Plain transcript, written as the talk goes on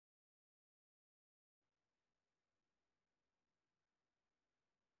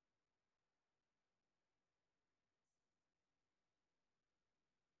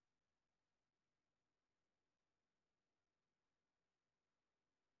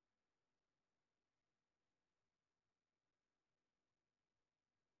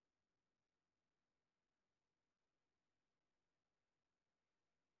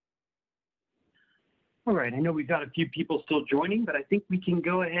All right, I know we've got a few people still joining, but I think we can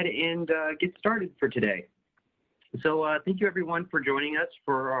go ahead and get started for today. So thank you everyone for joining us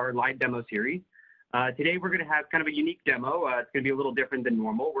for our live demo series. Today we're going to have kind of a unique demo. It's going to be a little different than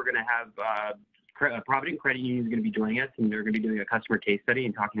normal. We're going to have Provident Credit Union is going to be joining us, and they're going to be doing a customer case study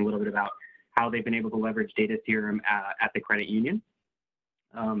and talking a little bit about how they've been able to leverage Data Theorem at the credit union.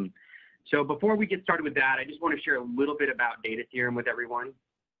 So before we get started with that, I just want to share a little bit about Data Theorem with everyone.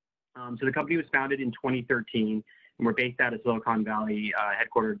 So the company was founded in 2013, and we're based out of Silicon Valley,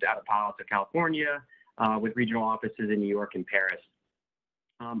 headquartered out of Palo Alto, California, with regional offices in New York and Paris.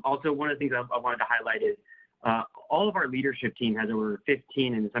 Also, one of the things I wanted to highlight is all of our leadership team has over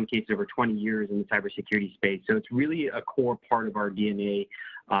 15, and in some cases over 20 years in the cybersecurity space. So it's really a core part of our DNA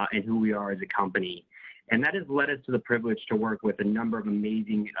and who we are as a company. And that has led us to the privilege to work with a number of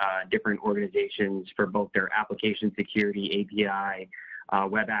amazing different organizations for both their application security, API,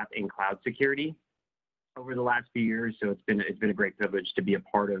 web app, and cloud security over the last few years. So it's been a great privilege to be a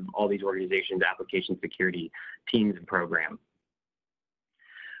part of all these organizations' application security teams and programs.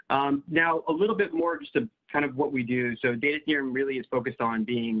 Now, a little bit more just to kind of what we do. So Data Theorem really is focused on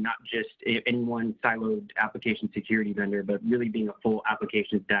being not just any one siloed application security vendor, but really being a full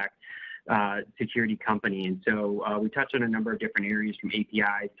application stack security company. And so we touched on a number of different areas from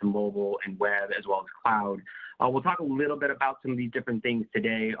APIs to mobile and web, as well as cloud. We'll talk a little bit about some of these different things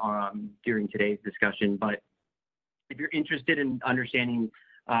today during today's discussion, but if you're interested in understanding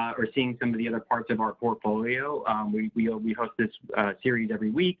or seeing some of the other parts of our portfolio, we host this series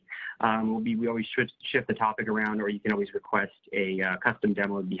every week. We always shift the topic around, or you can always request a custom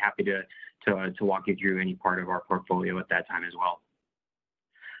demo. I'd be happy to walk you through any part of our portfolio at that time as well.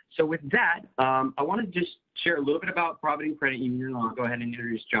 So with that, I want to just share a little bit about Provident Credit Union. I'll go ahead and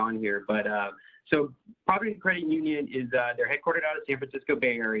introduce John here. But so Provident Credit Union is they're headquartered out of San Francisco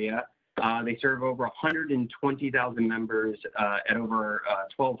Bay Area. They serve over 120,000 members at over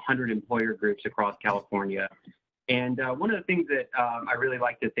 1,200 employer groups across California. And one of the things that I really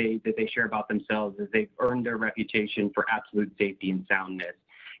like that they share about themselves is they've earned their reputation for absolute safety and soundness.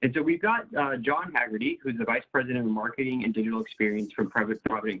 And so we've got John Haggerty, who's the Vice President of Marketing and Digital Experience from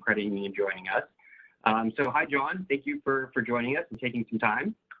Provident Credit Union, joining us. So hi, John. Thank you for joining us and taking some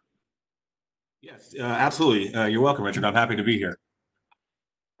time. Yes, absolutely. You're welcome, Richard. I'm happy to be here.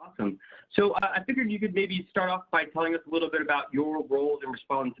 Awesome. So I figured you could maybe start off by telling us a little bit about your roles and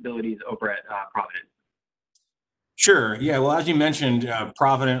responsibilities over at Provident. Sure. Yeah. Well, as you mentioned,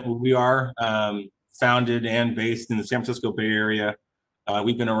 Provident, we are founded and based in the San Francisco Bay Area.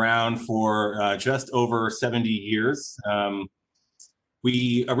 We've been around for just over 70 years.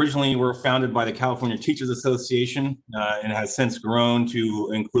 We originally were founded by the California Teachers Association and has since grown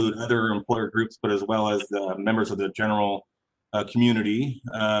to include other employer groups, but as well as members of the general community.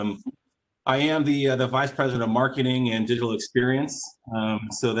 I am the Vice President of Marketing and Digital Experience,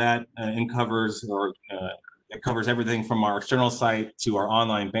 so that it covers everything from our external site to our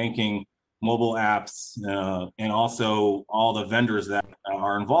online banking, mobile apps, and also all the vendors that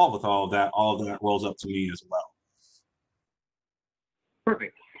are involved with all of that. All of that rolls up to me as well.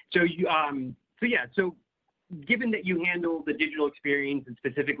 Perfect. So so given that you handle the digital experience and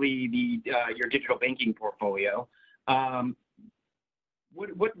specifically your digital banking portfolio,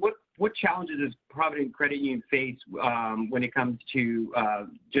 what challenges does Provident Credit Union face when it comes to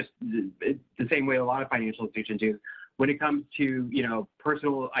just the same way a lot of financial institutions do, when it comes to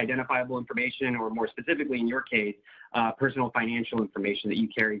personal identifiable information, or more specifically in your case, personal financial information that you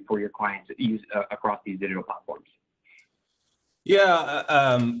carry for your clients that use across these digital platforms?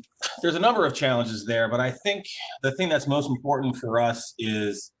 Yeah, there's a number of challenges there, but I think the thing that's most important for us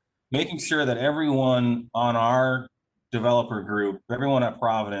is making sure that everyone on our developer group, everyone at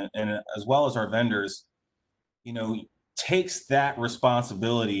Provident, and as well as our vendors, takes that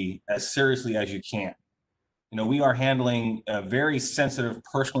responsibility as seriously as you can. We are handling very sensitive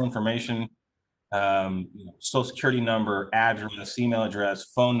personal information, social security number, address, email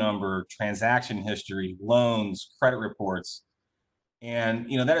address, phone number, transaction history, loans, credit reports. And,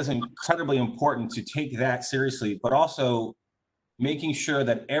 that is incredibly important to take that seriously, but also making sure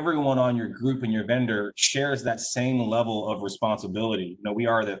that everyone on your group and your vendor shares that same level of responsibility. We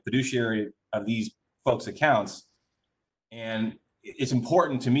are the fiduciary of these folks' accounts, and it's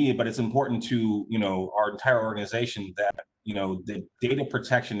important to me, but it's important to, our entire organization that, the data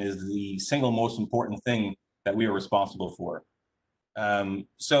protection is the single most important thing that we are responsible for.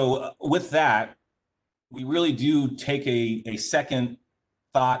 So with that, we really do take a second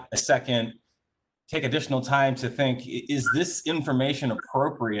thought, take additional time to think, is this information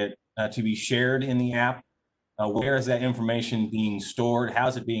appropriate to be shared in the app? where is that information being stored? How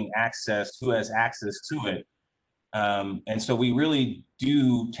is it being accessed? Who has access to it? And so we really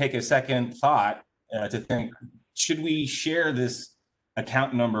do take a second thought to think, should we share this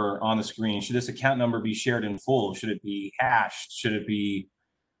account number on the screen? Should this account number be shared in full? Should it be hashed? Should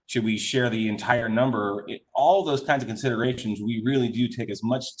we share the entire number? All those kinds of considerations, we really do take as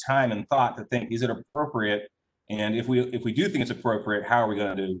much time and thought to think, is it appropriate? And if we do think it's appropriate, how are we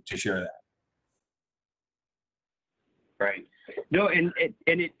going to share that? Right. No, and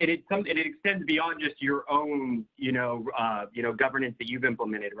it extends beyond just your own, governance that you've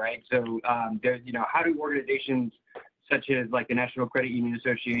implemented, right? So there's, how do organizations such as like the National Credit Union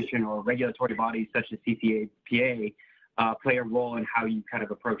Association or regulatory bodies such as CCAPA play a role in how you kind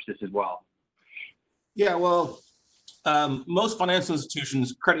of approach this as well? Yeah, well, most financial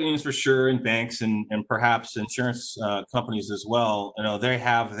institutions, credit unions for sure, and banks, and perhaps insurance companies as well, they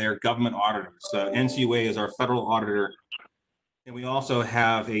have their government auditors. NCUA is our federal auditor. And we also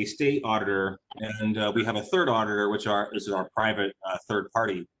have a state auditor, and we have a third auditor, which is our private third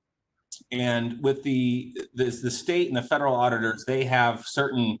party. And with the state and the federal auditors, they have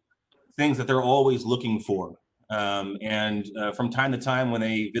certain things that they're always looking for. And from time to time, when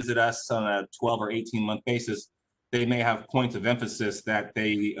they visit us on a 12 or 18-month basis, they may have points of emphasis that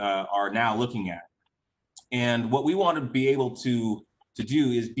they are now looking at. And what we want to be able to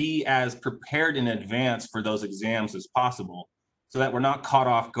do is be as prepared in advance for those exams as possible, so that we're not caught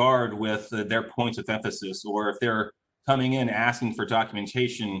off guard with their points of emphasis, or if they're coming in asking for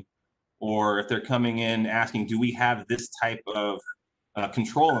documentation, or if they're coming in asking, do we have this type of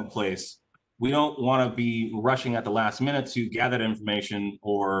control in place? We don't want to be rushing at the last minute to gather that information,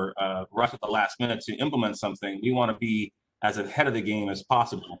 or rush at the last minute to implement something. We want to be as ahead of the game as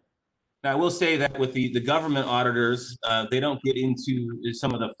possible. Now, I will say that with the government auditors, they don't get into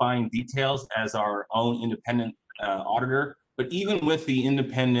some of the fine details as our own independent auditor. But even with the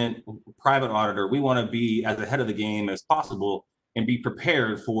independent private auditor, we want to be as ahead of the game as possible and be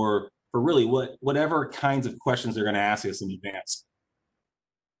prepared for really whatever kinds of questions they're going to ask us in advance.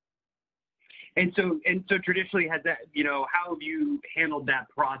 And so traditionally, has that, how have you handled that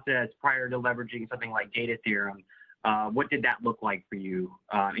process prior to leveraging something like Data Theorem? What did that look like for you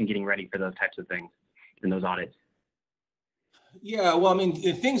in getting ready for those types of things in those audits? Yeah, well, I mean,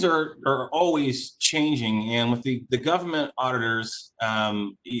 things are always changing, and with the government auditors,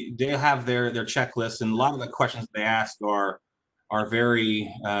 they have their checklists, and a lot of the questions they ask are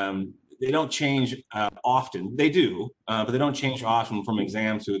very they don't change often. They do, but they don't change often from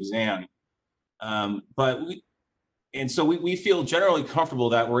exam to exam. So we feel generally comfortable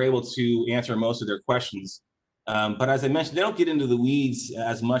that we're able to answer most of their questions. But as I mentioned, they don't get into the weeds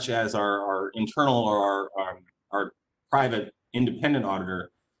as much as our internal or our private independent auditor.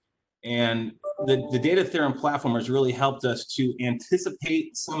 And the Data Theorem platform has really helped us to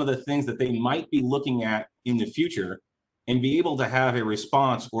anticipate some of the things that they might be looking at in the future and be able to have a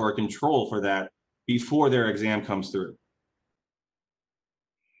response or a control for that before their exam comes through.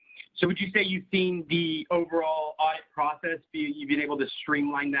 So would you say you've seen the overall audit process, you've been able to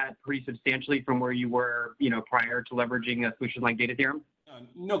streamline that pretty substantially from where you were, prior to leveraging a solution like Data Theorem?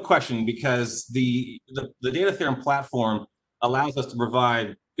 No question, because the Data Theorem platform allows us to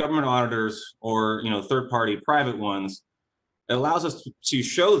provide government auditors or third-party private ones. It allows us to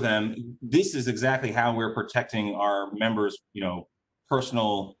show them this is exactly how we're protecting our members,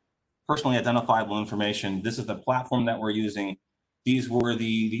 personally identifiable information. This is the platform that we're using. These were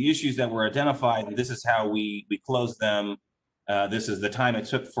the issues that were identified, and this is how we closed them. This is the time it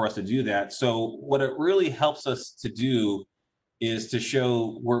took for us to do that. So what it really helps us to do is to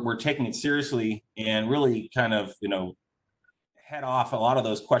show we're taking it seriously and really kind of, head off a lot of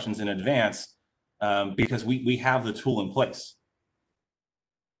those questions in advance because we have the tool in place.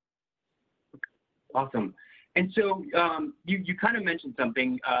 Awesome. And so you kind of mentioned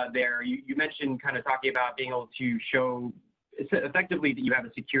something there. You mentioned kind of talking about being able to show effectively that you have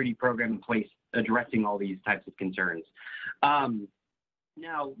a security program in place addressing all these types of concerns.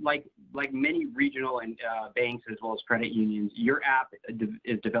 Now, like many regional and banks as well as credit unions, your app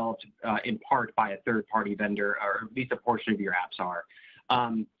is developed in part by a third-party vendor, or at least a portion of your apps are.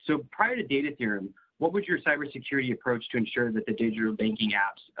 So prior to Data Theorem, what was your cybersecurity approach to ensure that the digital banking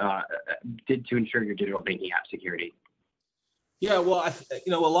apps to ensure your digital banking app security? Yeah, well,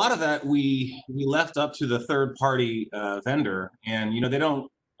 a lot of that we left up to the third-party vendor, and they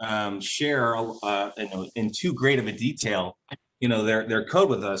don't share in too great of a detail their code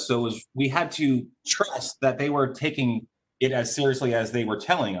with us. So we had to trust that they were taking it as seriously as they were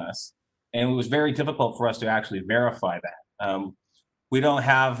telling us, and it was very difficult for us to actually verify that. We don't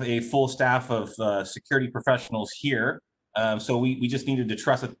have a full staff of security professionals here, so we just needed to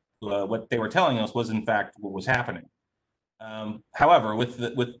trust that what they were telling us was in fact what was happening. However, with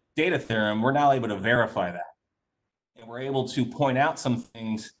Data Theorem, we're now able to verify that, and we're able to point out some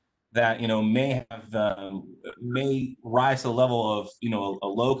things that may rise to the level of a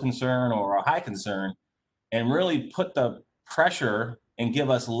low concern or a high concern, and really put the pressure and give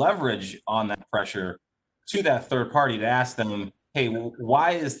us leverage on that pressure to that third party to ask them, hey,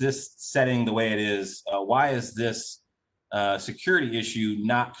 why is this setting the way it is? Why is this security issue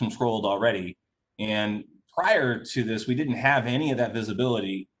not controlled already? And prior to this, we didn't have any of that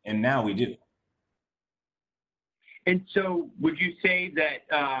visibility, and now we do. And so would you say that,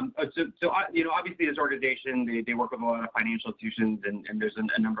 obviously this organization, they work with a lot of financial institutions, and there's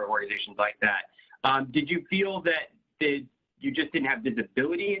a number of organizations like that. Did you feel that you just didn't have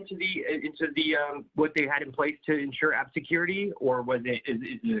visibility into the what they had in place to ensure app security, or is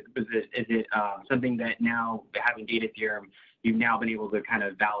it something that now, having Data Theorem, you've now been able to kind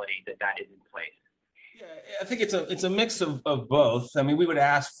of validate that is in place? Yeah, I think it's a mix of both. I mean, we would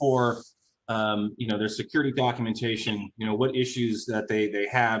ask for their security documentation, what issues that they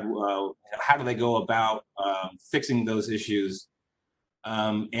had, how do they go about fixing those issues,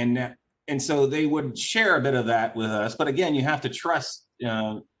 and so they would share a bit of that with us. But again, you have to trust.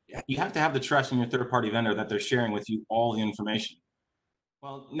 You have to have the trust in your third-party vendor that they're sharing with you all the information.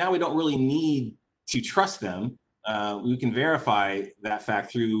 Well, now we don't really need to trust them. We can verify that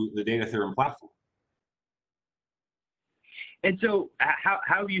fact through the Data Theorem platform. And so how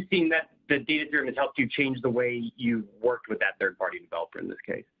have you seen that the Data Theorem has helped you change the way you worked with that third-party developer in this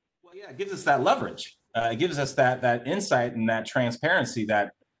case? Well, yeah, it gives us that leverage. It gives us that insight and that transparency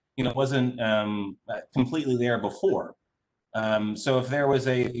that wasn't completely there before. So if there was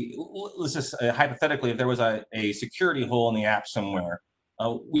let's just hypothetically, if there was a security hole in the app somewhere,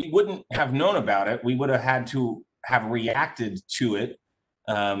 we wouldn't have known about it. We would have had to have reacted to it,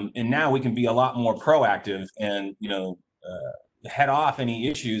 and now we can be a lot more proactive and head off any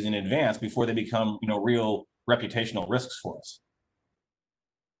issues in advance before they become real reputational risks for us.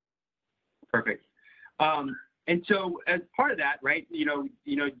 Perfect. And so as part of that, right, you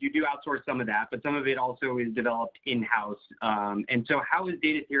do outsource some of that, but some of it also is developed in-house. And so how has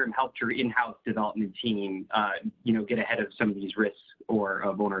Data Theorem helped your in-house development team, get ahead of some of these risks or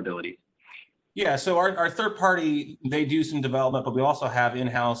vulnerabilities? Yeah, so our third party, they do some development, but we also have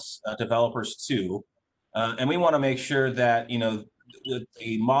in-house developers too. And we want to make sure that,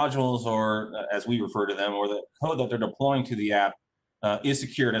 the modules, or as we refer to them, or the code that they're deploying to the app is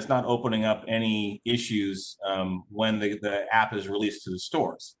secure. It's not opening up any issues when the app is released to the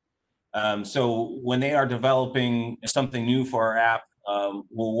stores. So when they are developing something new for our app,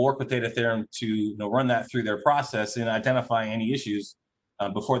 we'll work with Data Theorem to run that through their process and identify any issues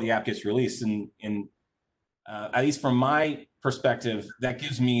before the app gets released. And at least from my perspective, that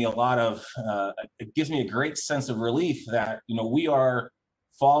gives me it gives me a great sense of relief that we are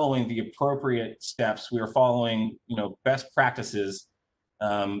following the appropriate steps. We are following best practices,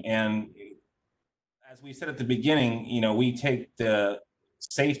 and as we said at the beginning, we take the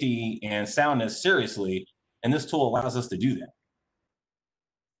safety and soundness seriously, and this tool allows us to do that.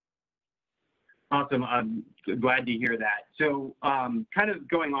 Awesome. I'm glad to hear that. So kind of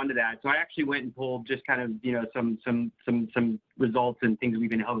going on to that, so I actually went and pulled just kind of, some results and things we've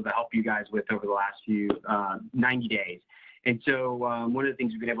been able to help you guys with over the last 90 days. And so one of the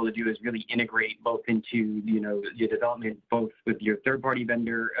things we've been able to do is really integrate both into, your development, both with your third-party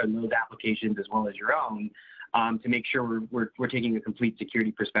vendor and those applications as well as your own, to make sure we're taking a complete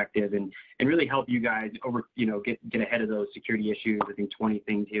security perspective and really help you guys get ahead of those security issues. I think 20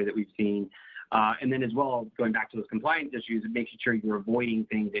 things here that we've seen. And then as well, going back to those compliance issues, making sure you're avoiding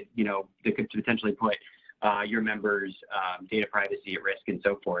things that, that could potentially put your members' data privacy at risk and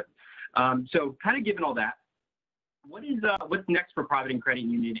so forth. So kind of given all that, what's next for Provident Credit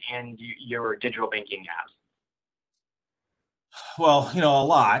Union and your digital banking apps? Well, a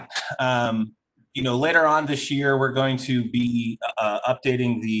lot. Later on this year, we're going to be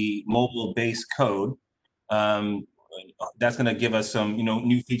updating the mobile base code. That's going to give us some,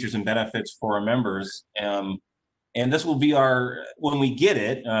 new features and benefits for our members. And this will be when we get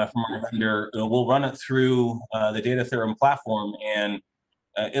it from our vendor, we'll run it through the Data Theorem platform, and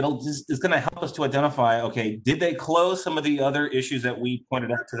it's going to help us to identify, okay, did they close some of the other issues that we pointed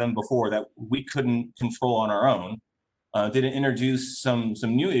out to them before that we couldn't control on our own? Did it introduce some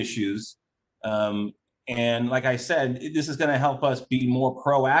new issues? And like I said, this is going to help us be more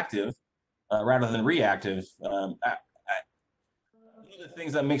proactive rather than reactive. One of the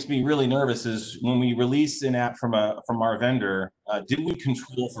things that makes me really nervous is when we release an app from our vendor, do we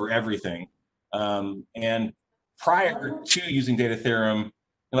control for everything? And prior to using Data Theorem,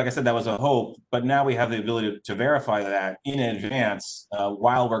 like I said, that was a hope, but now we have the ability to verify that in advance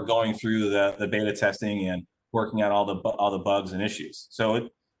while we're going through the beta testing and working out all the bugs and issues. So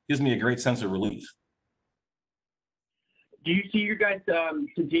it gives me a great sense of relief. Do you see you guys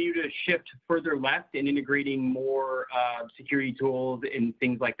continue to shift further left and integrating more security tools and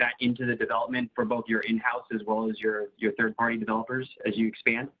things like that into the development for both your in-house as well as your third-party developers as you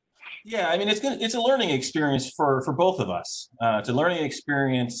expand? Yeah, I mean, it's a learning experience for both of us. It's a learning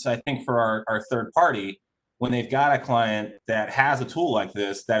experience, I think, for our third party when they've got a client that has a tool like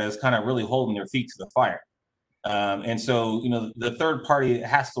this that is kind of really holding their feet to the fire. And so, the third party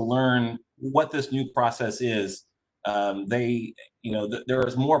has to learn what this new process is. There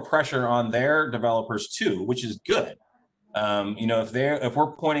is more pressure on their developers too, which is good. If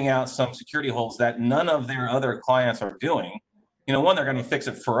we're pointing out some security holes that none of their other clients are doing, one, they're going to fix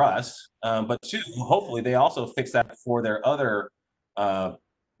it for us, but two, hopefully they also fix that for their other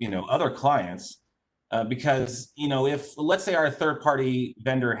clients. Because if let's say our third party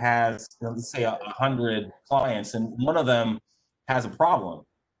vendor has let's say 100 clients and one of them has a problem,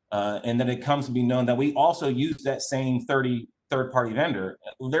 and then it comes to be known that we also use that same third party vendor,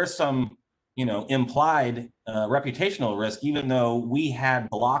 there's some implied reputational risk, even though we had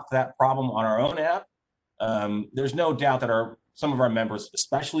blocked that problem on our own app. There's no doubt that some of our members,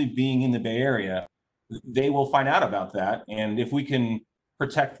 especially being in the Bay Area, they will find out about that, and if we can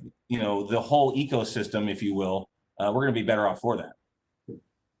protect the whole ecosystem, if you will, we're going to be better off for that.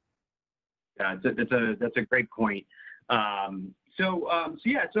 Yeah, that's a great point. So I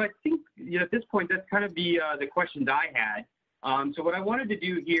think at this point that's kind of the questions I had. So what I wanted to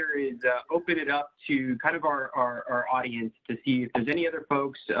do here is open it up to kind of our audience to see if there's any other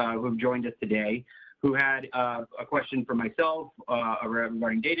folks who have joined us today who had a question for myself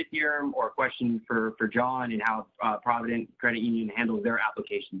regarding Data Theorem, or a question for John and how Provident Credit Union handles their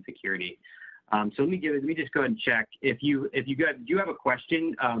application security. So let me just go ahead and check. If you guys do have a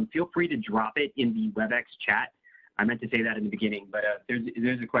question, feel free to drop it in the WebEx chat. I meant to say that in the beginning, but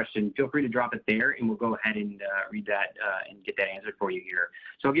there's a question. Feel free to drop it there, and we'll go ahead and read that and get that answered for you here.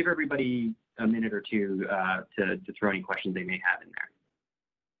 So I'll give everybody a minute or two to throw any questions they may have in there.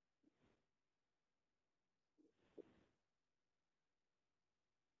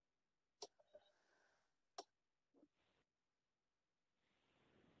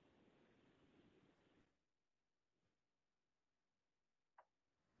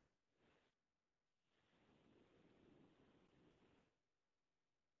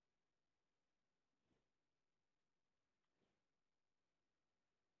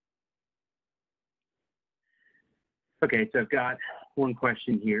 Okay, so I've got one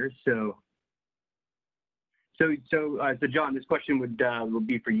question here. So John, this question will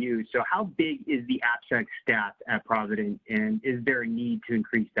be for you. So how big is the AppSec staff at Provident, and is there a need to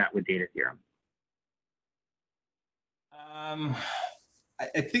increase that with Data Theorem?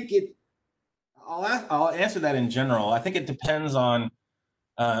 I think I'll answer that in general. I think it depends on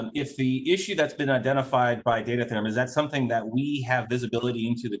if the issue that's been identified by Data Theorem, is that something that we have visibility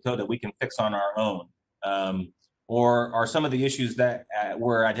into the code that we can fix on our own? Or are some of the issues that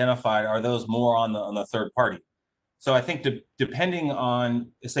were identified, are those more on the third party? So I think depending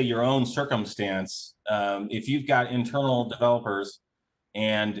on, say, your own circumstance, if you've got internal developers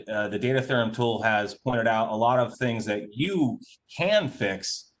and the Data Theorem tool has pointed out a lot of things that you can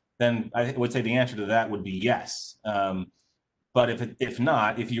fix, then I would say the answer to that would be yes. But if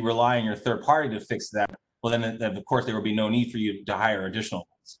not, if you rely on your third party to fix that, well, then of course there will be no need for you to hire additional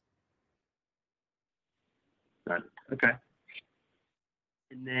ones. Okay.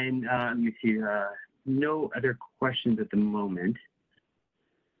 And then let me see. No other questions at the moment.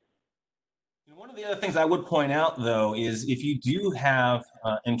 One of the other things I would point out, though, is if you do have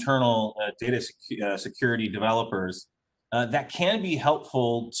internal data security developers, that can be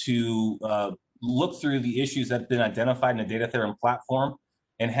helpful to look through the issues that have been identified in the Data Theorem platform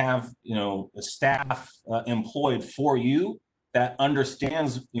and have staff employed for you that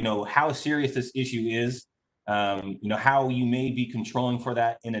understands how serious this issue is, how you may be controlling for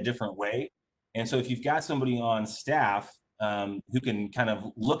that in a different way. And so if you've got somebody on staff who can kind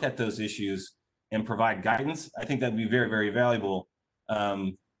of look at those issues and provide guidance, I think that'd be very, very valuable.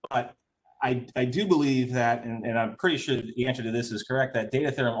 But I do believe that, and I'm pretty sure the answer to this is correct, that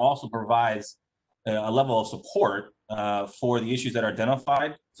Data Theorem also provides a level of support for the issues that are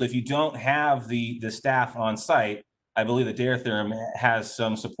identified. So if you don't have the staff on site, I believe that Data Theorem has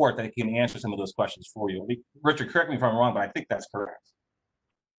some support that can answer some of those questions for you. Richard, correct me if I'm wrong, but I think that's correct.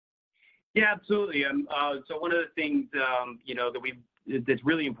 Yeah, absolutely. So one of the things, that's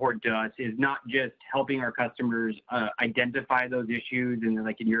really important to us is not just helping our customers identify those issues and then,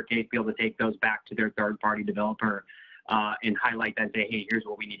 like in your case, be able to take those back to their third-party developer and highlight that and say, hey, here's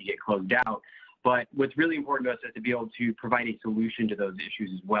what we need to get closed out. But what's really important to us is to be able to provide a solution to those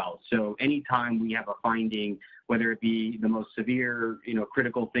issues as well. So anytime we have a finding, whether it be the most severe,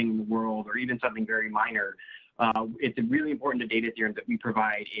 critical thing in the world, or even something very minor, it's really important to Data Theorem that we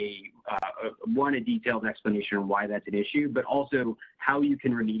provide a detailed explanation on why that's an issue, but also how you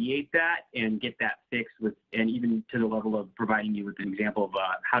can remediate that and get that fixed and even to the level of providing you with an example of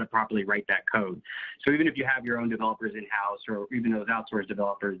how to properly write that code. So even if you have your own developers in-house or even those outsourced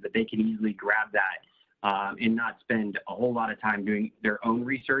developers, that they can easily grab that and not spend a whole lot of time doing their own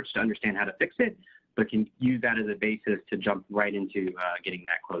research to understand how to fix it, but can use that as a basis to jump right into getting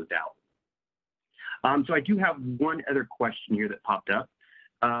that closed out. So I do have one other question here that popped up.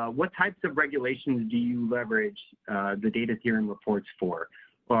 What types of regulations do you leverage the Data Theorem reports for?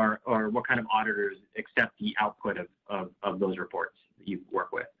 Or what kind of auditors accept the output of those reports that you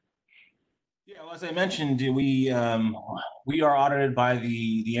work with? Yeah, well, as I mentioned, we are audited by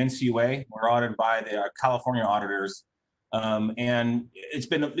the NCUA. We're audited by the California auditors. And it's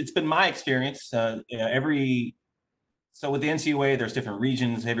been my experience, so with the NCUA, there's different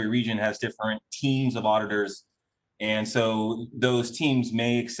regions. Every region has different teams of auditors. And so those teams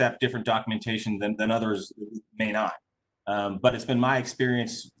may accept different documentation than others may not. But it's been my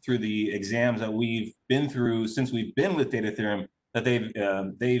experience through the exams that we've been through since we've been with Data Theorem that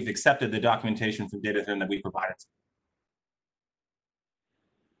they've accepted the documentation from Data Theorem that we provided.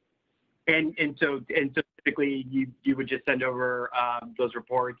 And so typically you would just send over those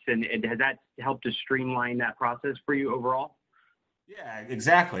reports, and has that helped to streamline that process for you overall? Yeah,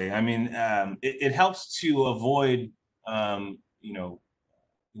 exactly. I mean, it helps to avoid,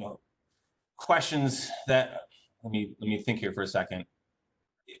 questions that. Let me think here for a second.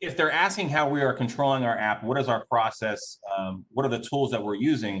 If they're asking how we are controlling our app, what is our process? What are the tools that we're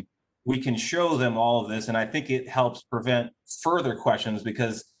using? We can show them all of this, and I think it helps prevent further questions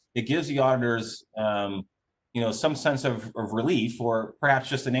because it gives the auditors, some sense of relief, or perhaps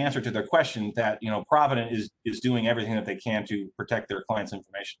just an answer to their question that Provident is doing everything that they can to protect their clients'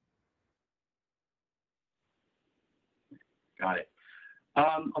 information. Got it.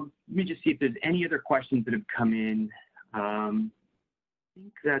 Let me just see if there's any other questions that have come in. I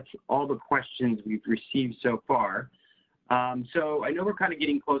think that's all the questions we've received so far. So I know we're kind of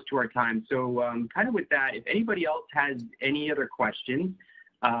getting close to our time. So kind of with that, if anybody else has any other questions,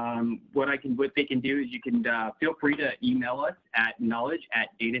 what they can do is you can feel free to email us at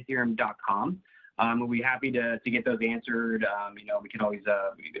knowledge@datatheorem.com. We'll be happy to get those answered. We can always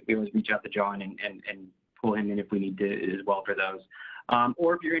reach out to John and pull him in if we need to as well for those.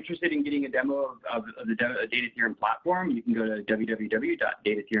 Or if you're interested in getting a demo of the Data Theorem platform, you can go to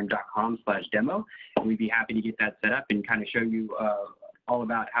www.datatheorem.com/demo, and we'd be happy to get that set up and kind of show you all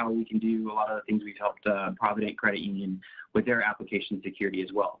about how we can do a lot of the things we've helped Provident Credit Union with their application security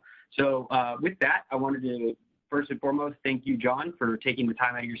as well. So with that, I wanted to first and foremost thank you, John, for taking the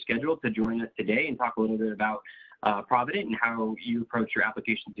time out of your schedule to join us today and talk a little bit about Provident and how you approach your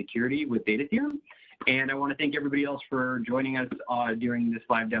application security with Data Theorem. And I want to thank everybody else for joining us during this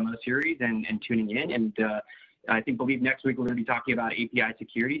live demo series and tuning in. And I believe next week we're going to be talking about API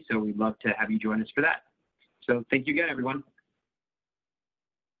security, so we'd love to have you join us for that. So thank you again, everyone.